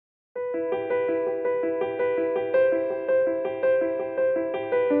It's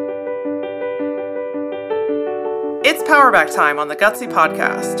Powerback time on the Gutsy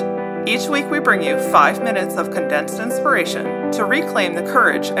Podcast. Each week we bring you 5 minutes of condensed inspiration to reclaim the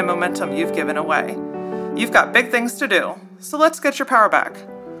courage and momentum you've given away. You've got big things to do, so let's get your power back.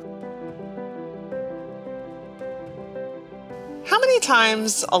 How many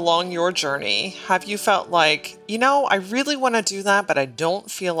times along your journey have you felt like, I really want to do that, but I don't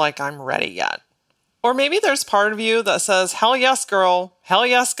feel like I'm ready yet? Or maybe there's part of you that says, hell yes, girl, hell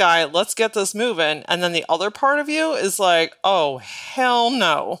yes, guy, let's get this moving. And then the other part of you is like, oh, hell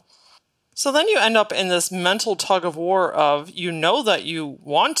no. So then you end up in this mental tug of war of, that you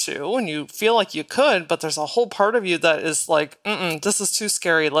want to and you feel like you could, but there's a whole part of you that is like, this is too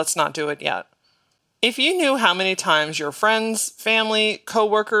scary, let's not do it yet. If you knew how many times your friends, family,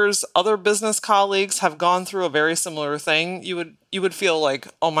 coworkers, other business colleagues have gone through a very similar thing, you would feel like,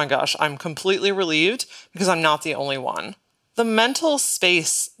 oh my gosh, I'm completely relieved because I'm not the only one. The mental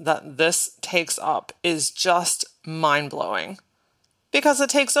space that this takes up is just mind-blowing because it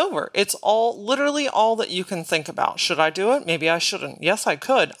takes over. It's literally all that you can think about. Should I do it? Maybe I shouldn't. Yes, I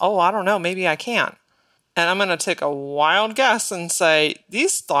could. Oh, I don't know. Maybe I can. And I'm going to take a wild guess and say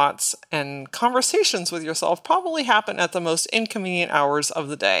these thoughts and conversations with yourself probably happen at the most inconvenient hours of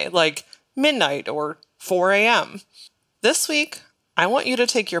the day, like midnight or 4 a.m. This week, I want you to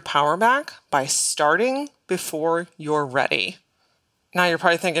take your power back by starting before you're ready. Now you're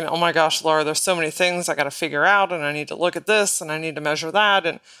probably thinking, oh my gosh, Laura, there's so many things I got to figure out and I need to look at this and I need to measure that.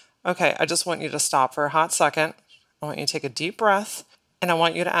 And okay, I just want you to stop for a hot second. I want you to take a deep breath and I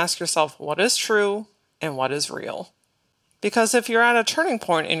want you to ask yourself what is true and what is real. Because if you're at a turning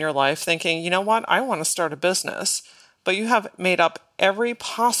point in your life thinking, I want to start a business, but you have made up every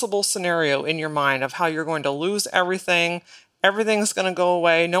possible scenario in your mind of how you're going to lose everything, everything's going to go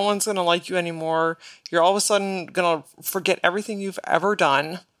away, no one's going to like you anymore, you're all of a sudden going to forget everything you've ever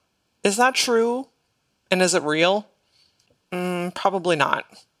done. Is that true? And is it real? Probably not.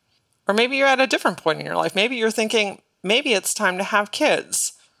 Or maybe you're at a different point in your life. Maybe you're thinking, maybe it's time to have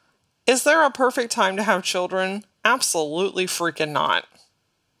kids. Is there a perfect time to have children? Absolutely freaking not.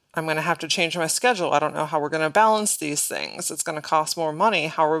 I'm going to have to change my schedule. I don't know how we're going to balance these things. It's going to cost more money.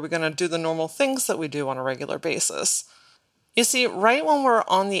 How are we going to do the normal things that we do on a regular basis? You see, right when we're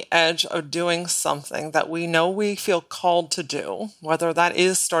on the edge of doing something that we know we feel called to do, whether that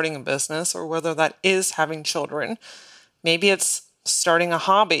is starting a business or whether that is having children, maybe it's starting a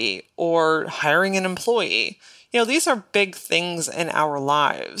hobby or hiring an employee. These are big things in our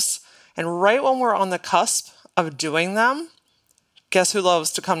lives. And right when we're on the cusp of doing them, guess who loves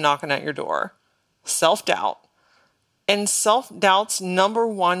to come knocking at your door? Self-doubt. And self-doubt's number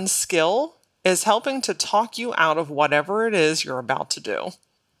one skill is helping to talk you out of whatever it is you're about to do.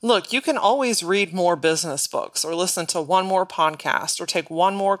 Look, you can always read more business books or listen to one more podcast or take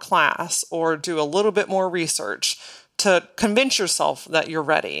one more class or do a little bit more research to convince yourself that you're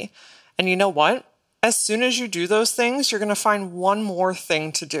ready. And you know what? As soon as you do those things, you're going to find one more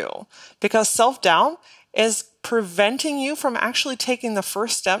thing to do because self-doubt is preventing you from actually taking the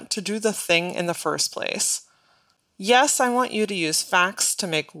first step to do the thing in the first place. Yes, I want you to use facts to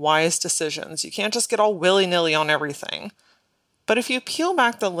make wise decisions. You can't just get all willy-nilly on everything. But if you peel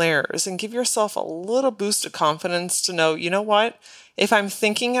back the layers and give yourself a little boost of confidence to know, what? If I'm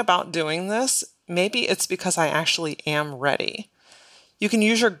thinking about doing this, maybe it's because I actually am ready. You can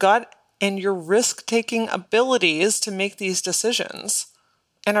use your gut and your risk-taking abilities to make these decisions.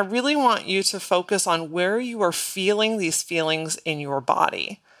 And I really want you to focus on where you are feeling these feelings in your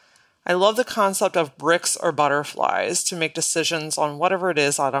body. I love the concept of bricks or butterflies to make decisions on whatever it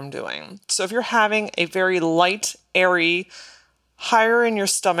is that I'm doing. So if you're having a very light, airy, higher in your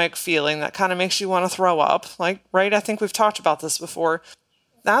stomach feeling that kind of makes you want to throw up, I think we've talked about this before,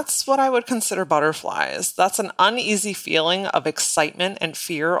 that's what I would consider butterflies. That's an uneasy feeling of excitement and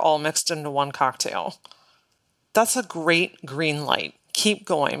fear all mixed into one cocktail. That's a great green light. Keep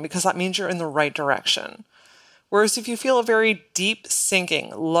going because that means you're in the right direction. Whereas if you feel a very deep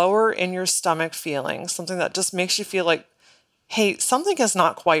sinking, lower in your stomach feeling, something that just makes you feel like, hey, something is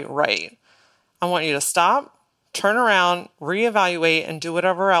not quite right, I want you to stop, turn around, reevaluate, and do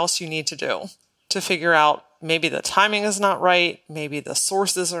whatever else you need to do to figure out maybe the timing is not right, maybe the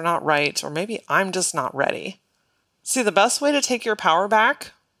sources are not right, or maybe I'm just not ready. See, the best way to take your power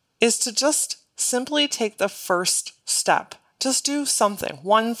back is to just simply take the first step. Just do something,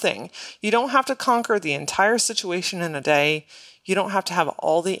 one thing. You don't have to conquer the entire situation in a day. You don't have to have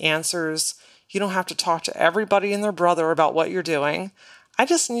all the answers. You don't have to talk to everybody and their brother about what you're doing. I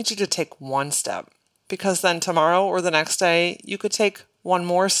just need you to take one step because then tomorrow or the next day, you could take one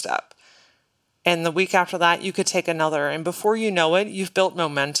more step. And the week after that, you could take another. And before you know it, you've built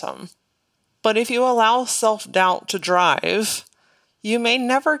momentum. But if you allow self-doubt to drive, you may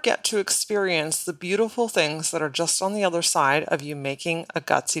never get to experience the beautiful things that are just on the other side of you making a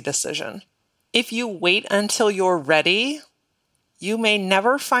gutsy decision. If you wait until you're ready, you may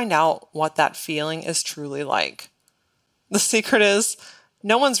never find out what that feeling is truly like. The secret is,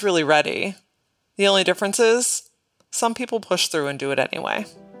 no one's really ready. The only difference is, some people push through and do it anyway.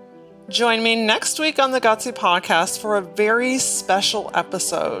 Join me next week on the Gutsy Podcast for a very special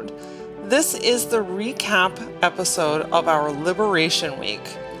episode. This is the recap episode of our Liberation Week.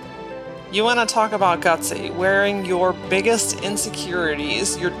 You want to talk about gutsy, wearing your biggest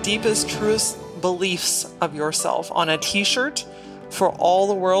insecurities, your deepest, truest beliefs of yourself on a t-shirt for all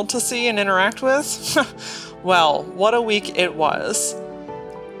the world to see and interact with? Well, what a week it was.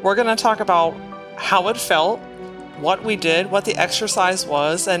 We're going to talk about how it felt, what we did, what the exercise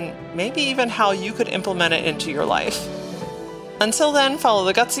was, and maybe even how you could implement it into your life. Until then, follow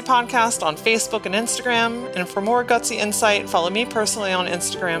the Gutsy Podcast on Facebook and Instagram. And for more gutsy insight, follow me personally on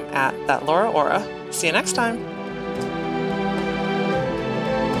Instagram at @LauraOra. See you next time.